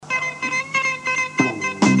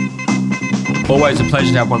Always a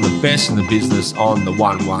pleasure to have one of the best in the business on the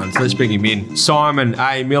 1-1. So let's bring him in. Simon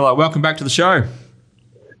A. Miller, welcome back to the show.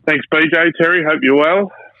 Thanks, BJ. Terry, hope you're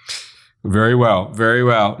well. Very well, very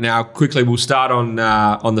well. Now, quickly, we'll start on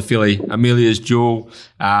the filly. Amelia's Jewel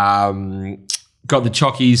got the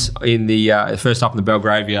chockies in the first up in the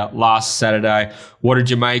Belgravia last Saturday. What did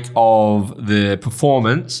you make of the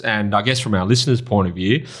performance? And I guess from our listeners' point of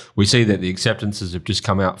view, we see that the acceptances have just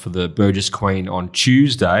come out for the Burgess Queen on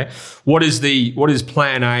Tuesday. What is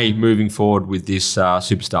Plan A moving forward with this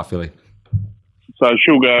superstar filly? So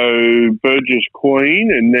she'll go Burgess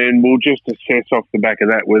Queen, and then we'll just assess off the back of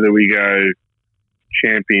that whether we go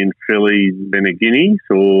champion fillies then a guineas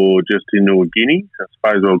or just into a guinea. I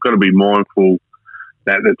suppose we've got to be mindful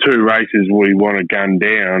that the two races we want to gun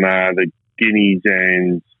down are the guineas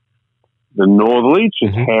and the northerly. It's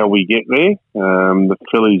just how we get there. The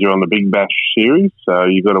fillies are on the Big Bash series, so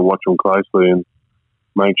you've got to watch them closely and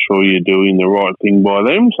make sure you're doing the right thing by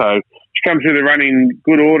them. So she comes through the run in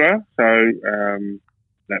good order, so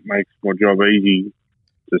that makes my job easy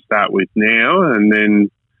to start with now. And then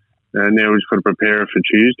now we've just got to prepare her for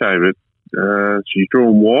Tuesday. But she's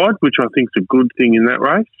drawn wide, which I think is a good thing in that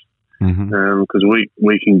race, because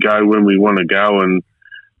we can go when we want to go. And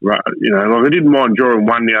like I didn't mind drawing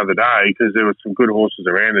one the other day because there were some good horses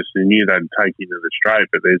around us and knew they'd take into the straight.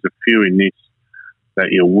 But there's a few in this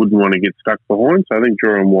that you wouldn't want to get stuck behind. So I think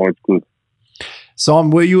drawing wide's good.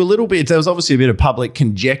 Simon, were you a little bit, there was obviously a bit of public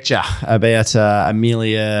conjecture about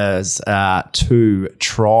Amelia's two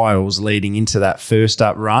trials leading into that first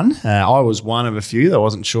up run. I was one of a few that I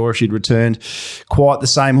wasn't sure if she'd returned quite the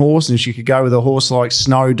same horse and she could go with a horse like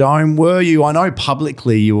Snow Dome. Were you, I know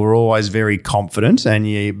publicly you were always very confident,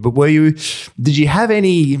 but did you have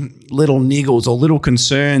any little niggles or little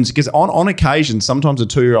concerns? Because on occasion, sometimes the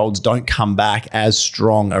 2-year-olds don't come back as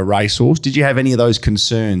strong a racehorse. Did you have any of those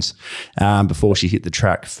concerns before she hit the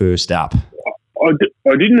track first up? I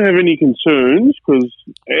didn't have any concerns because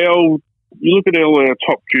you look at all our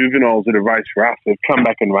top juveniles that have raced for us, they've come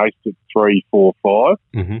back and raced at 3, 4, 5.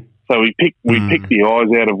 So we pick the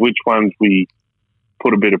eyes out of which ones we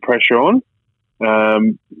put a bit of pressure on.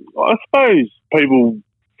 I suppose people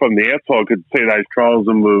from the outside could see those trials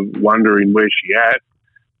and were wondering where she at.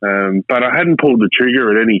 But I hadn't pulled the trigger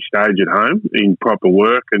at any stage at home in proper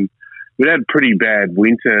work, and we'd had pretty bad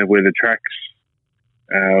winter where the tracks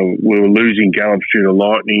we were losing gallops due to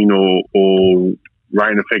lightning or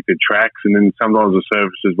rain-affected tracks, and then sometimes the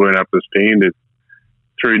surfaces weren't up to standard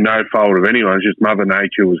through no fault of anyone. It's just Mother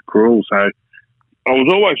Nature was cruel. So I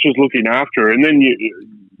was always just looking after her. And then,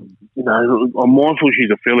 I'm mindful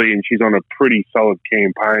she's a filly and she's on a pretty solid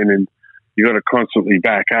campaign and you've got to constantly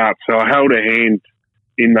back up. So I held her hand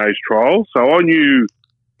in those trials. So I knew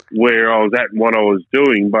where I was at and what I was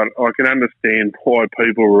doing, but I can understand why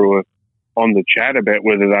people were on the chat about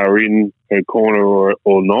whether they were in her corner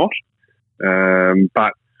or not.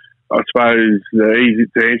 But I suppose to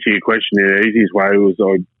answer your question, the easiest way was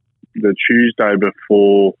the Tuesday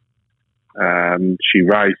before she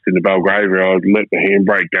raced in the Belgravia, I'd let the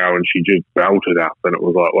handbrake go and she just belted up, and it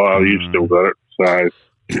was like, well, you've still got it. So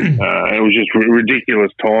it was just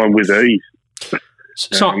ridiculous time with ease.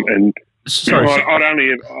 I'd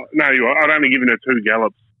only given her 2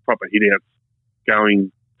 gallops, proper hit-outs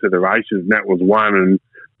going to the races, and that was one, and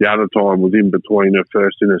the other time was in between her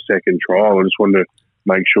first and her second trial. I just wanted to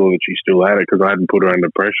make sure that she still had it because I hadn't put her under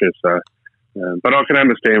pressure. So, but I can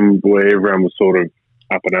understand where everyone was sort of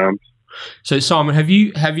up in arms. So, Simon, have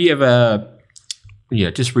you ever,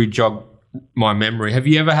 just re-jog my memory, have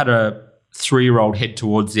you ever had a 3-year-old head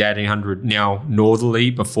towards the 1800 now northerly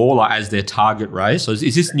before, like as their target race? So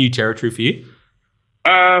is this new territory for you?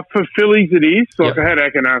 For fillies it is. Like I had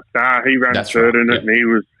Akinar Star, he ran third in it, and he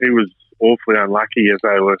was awfully unlucky as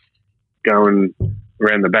they were going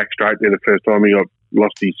around the back straight there the first time. He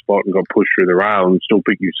lost his spot and got pushed through the rail and still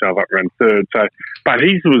picked himself up around third. So, but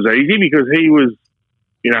his was easy because he was,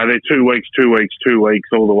 they're 2 weeks, 2 weeks, 2 weeks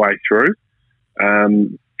all the way through.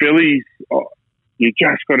 Fillies, you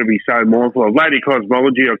just got to be so mindful of. Lady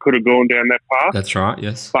Cosmology, I could have gone down that path. That's right,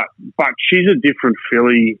 yes. But she's a different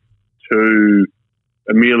filly to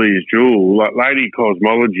Amelia's Jewel. Like Lady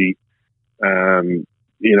Cosmology,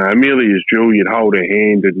 Amelia's Jewel, you'd hold her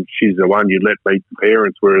hand and she's the one you'd let meet the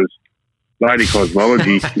parents, whereas Lady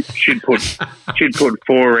Cosmology, she'd put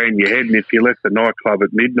 4 around your head, and if you left the nightclub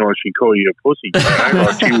at midnight, she'd call you a pussy.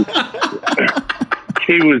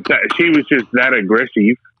 She was just that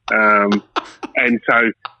aggressive, and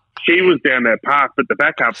so she was down that path. But the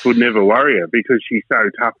backups would never worry her because she's so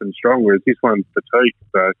tough and strong. Whereas this one's petite,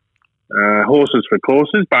 so horses for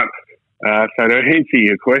courses. But So to answer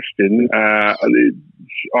your question,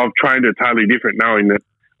 I've trained it totally different, knowing that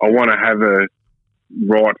I want to have a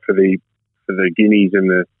right for the guineas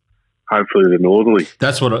and hopefully the northerly.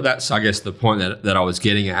 That's I guess the point that I was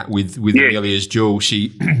getting at with Amelia's Jewel.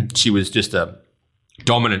 She was just a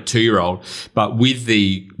dominant 2-year-old, but with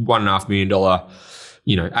the $1.5 million,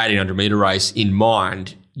 1,800 meter race in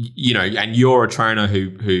mind, and you're a trainer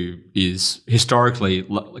who is historically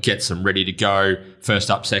gets them ready to go, first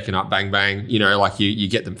up, second up, bang bang. You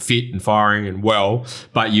get them fit and firing and well,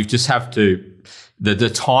 but you just have to. The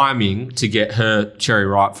timing to get her cherry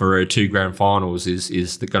ripe for her 2 grand finals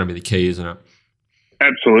is going to be the key, isn't it?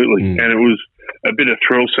 Absolutely, and it was a bit of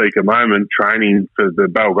thrill seeker moment training for the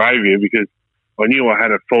Belgravia, because I knew I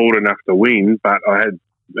had it forward enough to win, but I had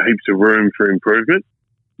heaps of room for improvement.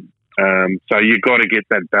 So you've got to get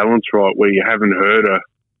that balance right where you haven't heard a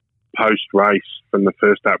post-race from the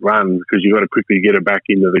first up run, because you've got to quickly get her back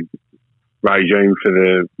into the regime for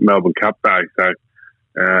the Melbourne Cup day. So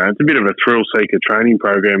it's a bit of a thrill-seeker training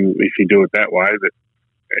program if you do it that way. But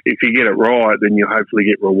if you get it right, then you'll hopefully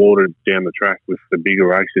get rewarded down the track with the bigger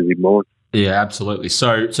races in mind. Yeah, absolutely.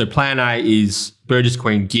 So plan A is Burgess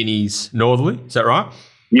Queen, Guineas, Northerly. Is that right?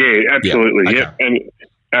 Yeah, absolutely. Yeah. Okay.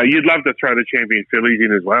 And you'd love to throw the champion fillies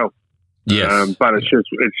in as well. Yes. But it's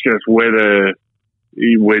just whether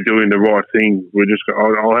we're doing the right thing.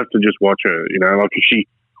 I'll have to just watch her. Like if she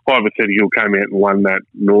hypothetically came out and won that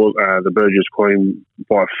the Burgess Queen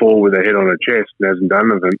by 4 with her head on her chest and hasn't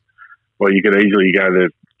done anything, well, you could easily go the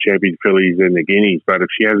champion fillies and the Guineas. But if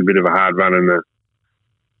she has a bit of a hard run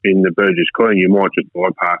in the Burgess Queen, you might just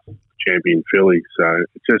bypass champion fillies. So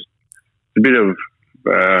it's a bit of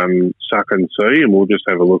suck and see, and we'll just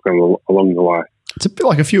have a look along the way. It's a bit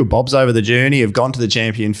like a few of Bob's over the journey have gone to the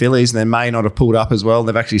champion fillies and they may not have pulled up as well.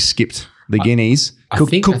 They've actually skipped the Guineas.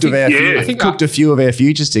 Cooked a few of our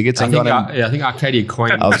futures tickets. I think Arcadia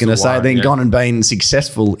Queen. I was going to say, gone and been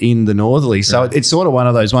successful in the Northerly. So it's sort of one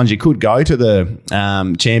of those ones you could go to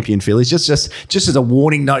the champion fillies. Just as a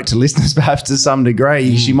warning note to listeners, perhaps to some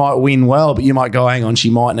degree, she might win well, but you might go, hang on, she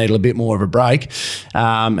might need a bit more of a break,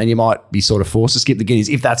 and you might be sort of forced to skip the Guineas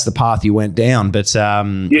if that's the path you went down. But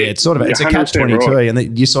it's sort of it's a catch-22, right.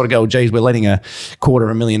 And you sort of go, well, geez, we're letting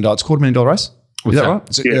 $250,000. It's $250,000 race. Is that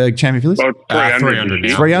right? Champion fillies? 300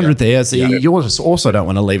 now. 300 there. So you also don't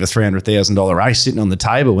want to leave a $300,000 race sitting on the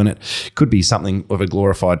table when it could be something of a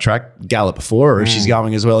glorified track gallop for her if she's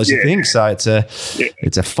going as well as you think. So it's a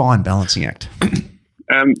fine balancing act.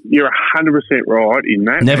 You're 100% right in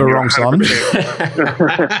that. Never wrong, Simon.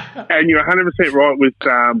 And you're 100% right with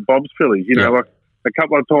Bob's fillies. Like a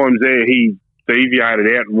couple of times there, he deviated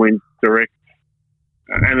out and went direct.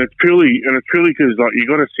 And it's purely because you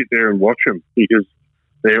got to sit there and watch them, because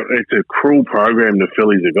it's a cruel program the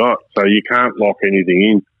fillies have got, so you can't lock anything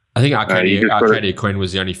in. I think Arcadia Queen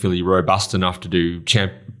was the only filly robust enough to do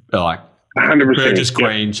 100%, Burgess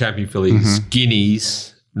Queen, champion fillies,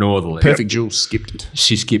 Guineas, Northerly. Perfect Jewel skipped it.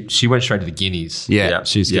 She skipped. She went straight to the Guineas. Yeah,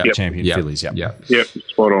 she skipped champion fillies. Yep,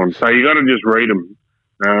 spot on. So you got to just read them.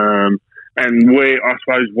 And I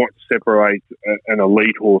suppose what separates an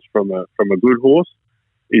elite horse from a good horse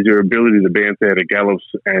is her ability to bounce out of gallops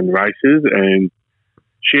and races. And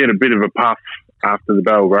she had a bit of a puff after the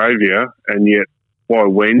Belgravia, and yet by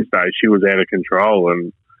Wednesday she was out of control.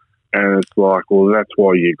 And it's like, well, that's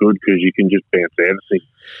why you're good, because you can just bounce out of things.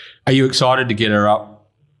 Are you excited to get her up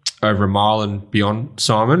over a mile and beyond,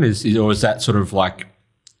 Simon? Or is that sort of like,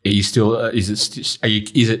 are you still? Is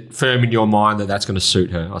it firm in your mind that that's going to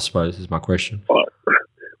suit her? I suppose is my question.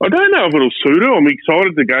 I don't know if it'll suit her. I'm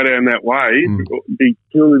excited to go down that way,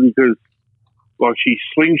 purely because she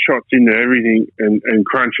slingshots into everything and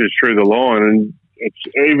crunches through the line, and it's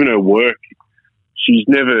even her work. She's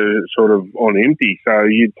never sort of on empty, so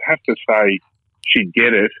you'd have to say she'd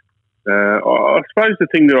get it. I suppose the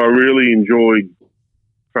thing that I really enjoyed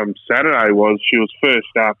from Saturday was she was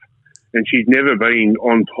first up, and she's never been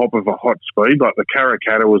on top of a hot speed. Like the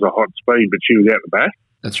Caracatta was a hot speed, but she was out the back.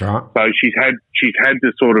 That's right. So she's had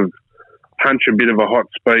to sort of punch a bit of a hot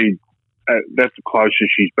speed. That's the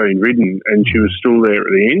closest she's been ridden, and she was still there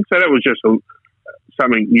at the end. So that was just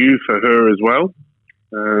something new for her as well.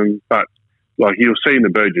 But like you'll see in the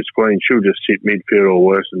Burgess Queen, she'll just sit midfield or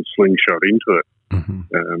worse and slingshot into it.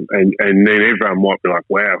 And then everyone might be like,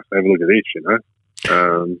 wow, have a look at this,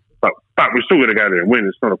 But we're still going to go there and win.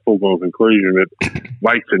 It's not a foregone conclusion, but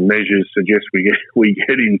weights and measures suggest we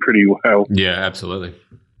get in pretty well. Yeah, absolutely.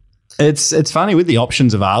 It's funny with the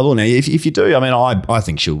options available now. If you do, I mean, I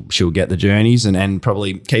think she'll get the journeys and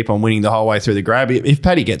probably keep on winning the whole way through the grab. If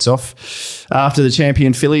Paddy gets off after the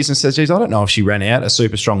champion fillies and says, geez, I don't know if she ran out a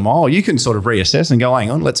super strong mile, you can sort of reassess and go, hang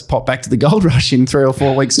on, let's pop back to the Gold Rush in 3 or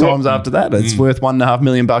 4 weeks' times after that. It's worth $1.5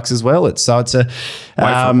 million as well. It's a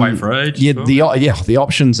wait for age. Yeah, the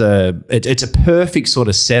options are. It's a perfect sort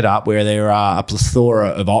of setup where there are a plethora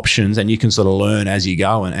of options and you can sort of learn as you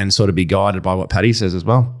go and sort of be guided by what Paddy says as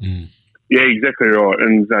well. Yeah, exactly right.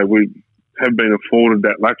 And we have been afforded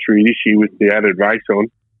that luxury this year with the added race on.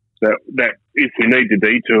 That if we need to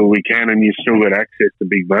detour, we can, and you still got access to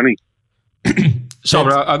big money.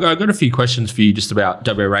 Simon, I've got a few questions for you just about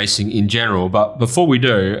WA racing in general. But before we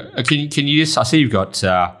do, can you just? I see you've got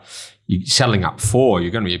you're saddling up 4.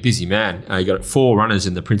 You're going to be a busy man. You got 4 runners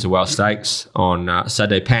in the Prince of Wales Stakes on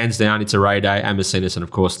Saturday. Pansdown, It's a Ray Day, Amacenus, and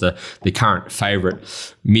of course the current favourite,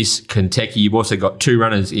 Miss Kentucky. You've also got 2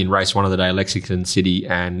 runners in race 1 of the day, Lexington City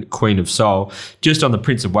and Queen of Soul. Just on the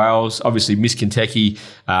Prince of Wales, obviously Miss Kentucky,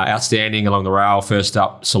 outstanding along the rail, first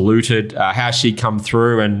up, saluted. How's she come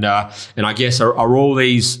through? And I guess are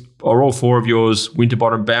all 4 of yours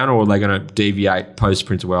Winterbottom bound, or are they going to deviate post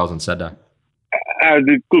Prince of Wales on Saturday? It's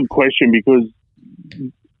a good question because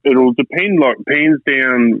it'll depend. Like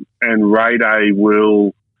Pansdown and Ray Day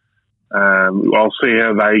will. I'll see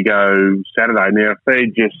how they go Saturday. Now, if they're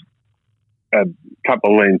just a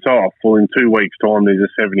couple of lengths off, well, in 2 weeks' time, there's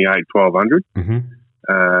a 78 1200,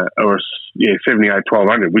 or 78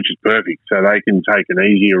 1200, which is perfect. So they can take an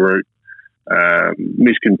easier route.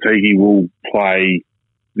 Miss Kentucky will play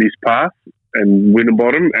this path, and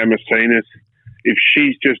Winterbottom, Amacenus. If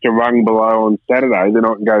she's just a rung below on Saturday, then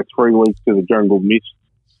I can go 3 weeks to the Jungle Mist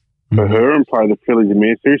for her and play the fillies and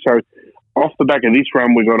mares series. So off the back of this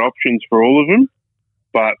run, we got options for all of them,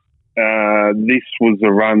 but this was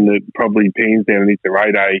a run that probably Pansdown and It's a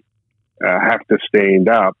Ray Day have to stand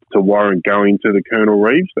up to warrant going to the Colonel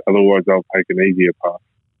Reeves. Otherwise, they'll take an easier path.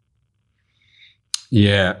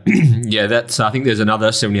 Yeah, yeah. That's. I think there's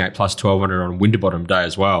another 78 plus 1200 on Winterbottom Day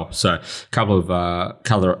as well. So a couple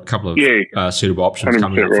of suitable options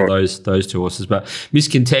coming up for those 2 horses. But Miss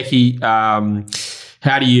Kentucky, how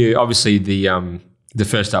do you? Obviously the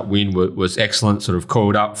first up win was excellent. Sort of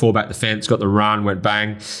called up, fall back the fence, got the run, went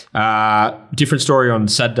bang. Different story on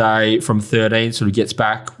Saturday from 13. Sort of gets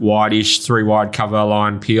back wide-ish, 3 wide cover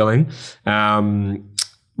line peeling. How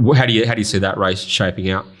do you see that race shaping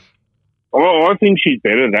out? Well, I think she's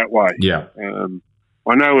better that way. Yeah.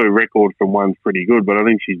 I know her record from one's pretty good, but I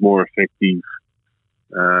think she's more effective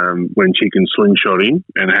when she can slingshot in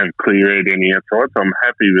and have clear air down the outside. So I'm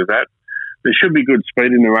happy with that. There should be good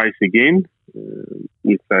speed in the race again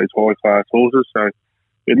with those high-class horses. So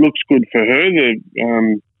it looks good for her.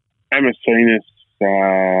 The Amacenus,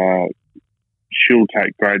 she'll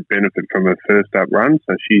take great benefit from her first up run.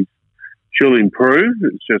 So she'll improve.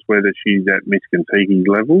 It's just whether she's at Miss Kentucky's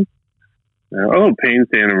level. I thought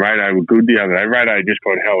Pansdown and Ray Day were good the other day. Ray Day just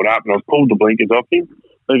got held up and I pulled the blinkers off him.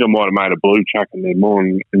 I think I might have made a blue chuck in there more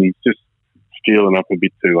and he's just stealing up a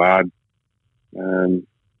bit too hard.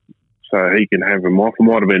 So he can have him off. I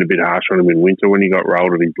might have been a bit harsh on him in winter when he got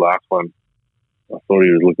rolled at his last one. I thought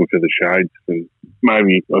he was looking for the shades and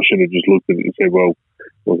maybe I should have just looked at it and said, well,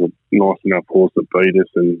 was a nice enough horse that beat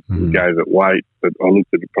us and gave it weight, but I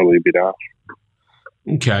looked at it probably a bit harsh.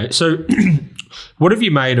 Okay, so what have you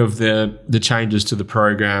made of the changes to the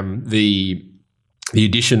program, the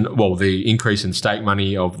addition, the increase in stake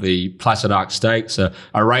money of the Placid Arc Stakes, a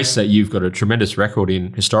race that you've got a tremendous record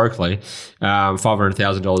in historically,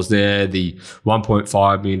 $500,000 there, the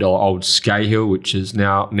 $1.5 million old Scahill, which is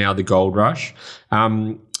now the Gold Rush,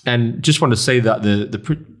 and just want to see that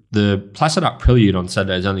the Placid Arc Prelude on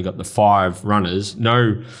Saturday has only got the 5 runners,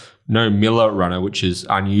 no Miller runner, which is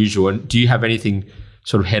unusual. And do you have anything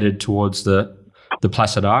sort of headed towards the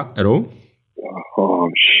Placid Arc at all? Oh,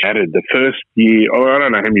 I'm shattered. The first year, I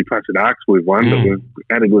don't know how many Placid Arcs we've won, but we've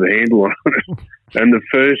had a good handle on it. And the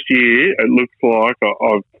first year, it looks like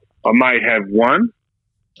I may have one,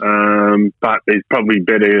 but there's probably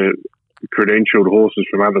better credentialed horses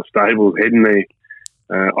from other stables heading there.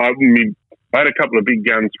 I had a couple of big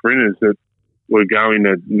gun sprinters that were going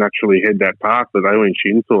to naturally head that path, but they went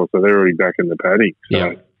shinsaw, so they're already back in the paddock.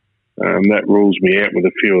 So that rules me out with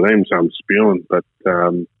a few of them, so I'm spewing. But I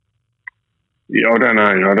don't know.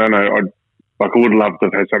 I would love to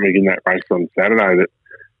have had something in that race on Saturday that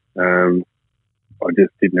I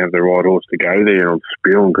just didn't have the right horse to go there, and I'm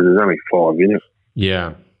spewing because there's only 5 in it.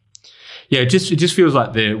 Yeah. Yeah, it just feels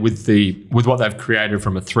like with what they've created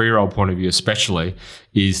from a 3-year-old point of view, especially,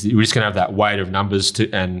 is we're just going to have that weight of numbers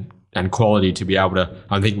and and quality to be able to.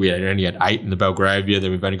 I think we only had 8 in the Belgravia,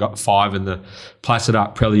 then we've only got 5 in the Placid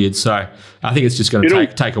Arc Prelude. So I think it's just going to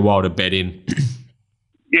take a while to bed in.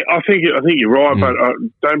 Yeah, I think you're right, but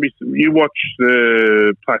don't be. You watch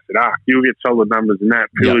the Placid Arc, you'll get solid numbers in that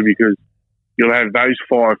purely because you'll have those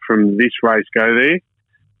 5 from this race go there.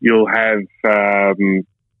 You'll have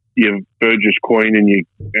your Burgess Queen and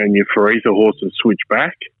your Farisa horses switch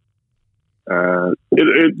back.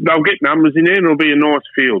 They'll get numbers in there and it'll be a nice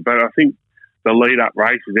field. But I think the lead-up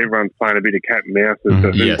races, everyone's playing a bit of cat and mouse as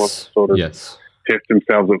to who wants to sort of test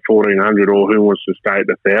themselves at 1,400 or who wants to stay at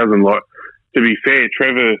 1,000. Like, to be fair,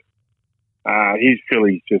 Trevor, his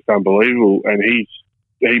filly's just unbelievable, and he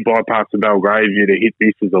bypassed the Belgravia to hit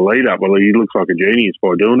this as a lead-up. Well, he looks like a genius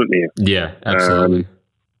by doing it now. Yeah, absolutely.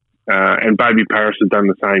 And Baby Paris has done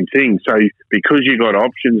the same thing. So because you got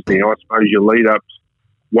options now, I suppose your lead-ups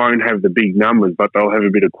won't have the big numbers, but they'll have a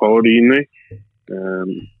bit of quality in there.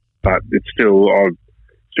 But it's still, I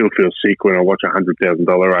still feel sick when I watch a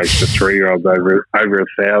 $100,000 race for 3-year-olds over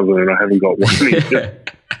 1,000, and I haven't got one.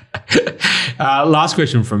 Last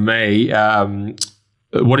question from me.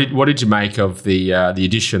 What did you make of the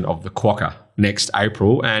addition of the Quokka next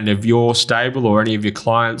April? And have your stable or any of your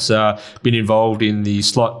clients been involved in the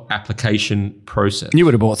slot application process? You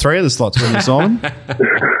would have bought 3 of the slots, wouldn't you, Simon?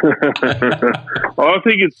 I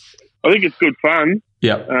think it's good fun.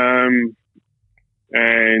 Yep.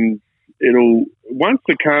 And once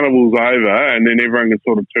the carnival's over and then everyone can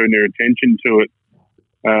sort of turn their attention to it,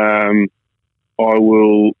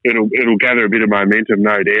 it'll gather a bit of momentum,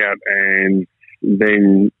 no doubt, and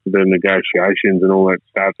then the negotiations and all that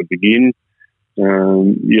start to begin.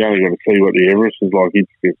 You only got to see what the Everest is like.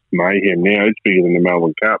 It's just mayhem now. It's bigger than the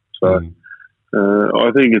Melbourne Cup. So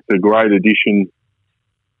I think it's a great addition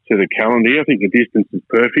to the calendar. I think the distance is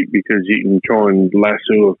perfect because you can try and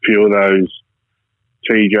lasso a few of those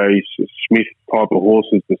TJ Smith type of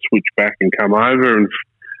horses to switch back and come over. And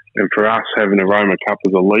for us, having a Roma Cup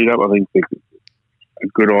as a lead-up, I think it's a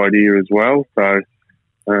good idea as well. So,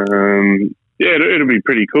 yeah, it'll be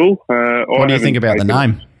pretty cool. What do you think about the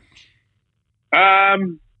name?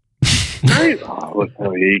 You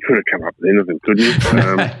could have come up with anything, couldn't you?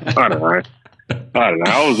 I don't know.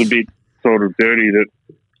 I was a bit sort of dirty that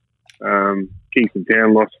Kingston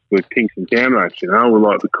Town lost the Kingston Town race, We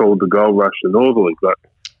like to call the Gold Rush the Northerly, but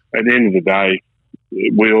at the end of the day,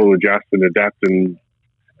 we all adjust and adapt, and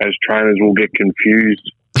as trainers we'll get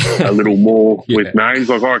confused a little more with names.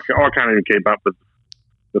 Like I can't even keep up with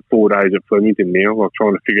the 4 days at Flemington now. I'm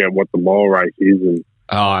trying to figure out what the mile race is, and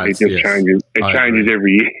it just changes. It changes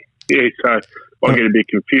every year. Yeah, so I get a bit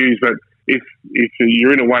confused. But if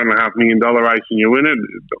you're in a $1.5 million race and you win it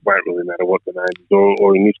won't really matter what the name is.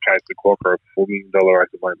 Or in this case, the Quokka, a $4 million race,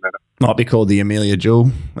 it won't matter. Might be called the Amelia Jewel.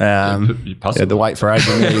 The wait for age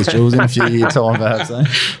Amelia's Jewels in a few years' time, perhaps.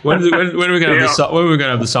 When are we going to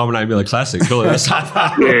have the Simon Amelia Classic? Surely that's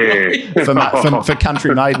for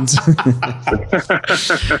country maidens.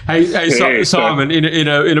 Hey, Simon,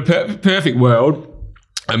 in a perfect world,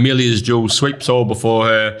 Amelia's Jewel sweeps all before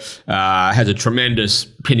her, has a tremendous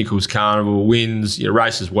Pinnacles Carnival, wins,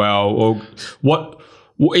 races well. Or what,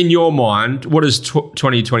 in your mind, what is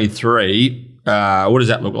 2023? What does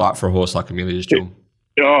that look like for a horse like Amelia's Jewel?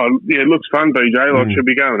 It looks fun, BJ. Like she'll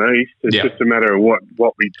be going east. It's just a matter of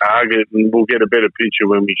what we target, and we'll get a better picture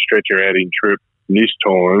when we stretch her out in trip this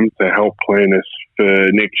time to help plan us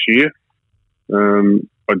for next year.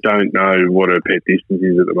 I don't know what her pet distance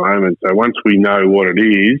is at the moment. So once we know what it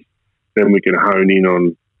is, then we can hone in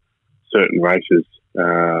on certain races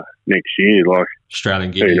next year, like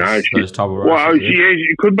Australian Guineas, those type of races. Well,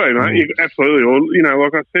 it could be, mate. Absolutely. Or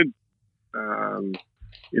like I said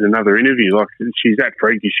in another interview, like she's that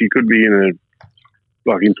freaky. She could be in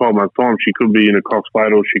 12 months' time, she could be in a Cox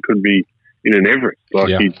Plate, or she could be in an Everest.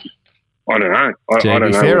 I don't know. I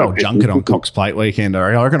don't know. Fair old junket on Cox Plate weekend.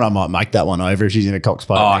 I reckon I might make that one over if she's in a Cox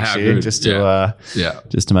Plate next year, just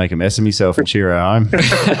to make a mess of myself and cheer her home. So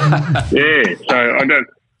I don't.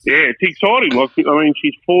 Yeah, it's exciting.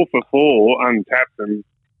 She's 4 for 4 untapped, and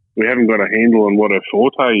we haven't got a handle on what her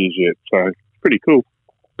forte is yet. So it's pretty cool.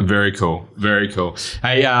 Very cool. Very cool.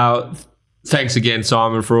 Hey, thanks again,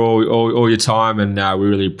 Simon, for all your time, and we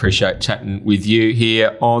really appreciate chatting with you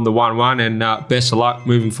here on the 1-1, and best of luck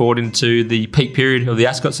moving forward into the peak period of the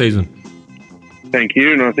Ascot season. Thank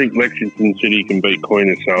you, and I think Lexington City can beat Queen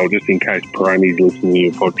of Soul, just in case Peroni's listening to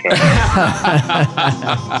your podcast.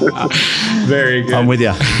 Very good. I'm with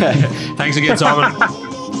you. Thanks again, Simon.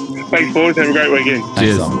 Thanks, boys. Have a great weekend.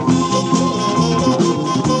 Cheers. Thanks, Simon.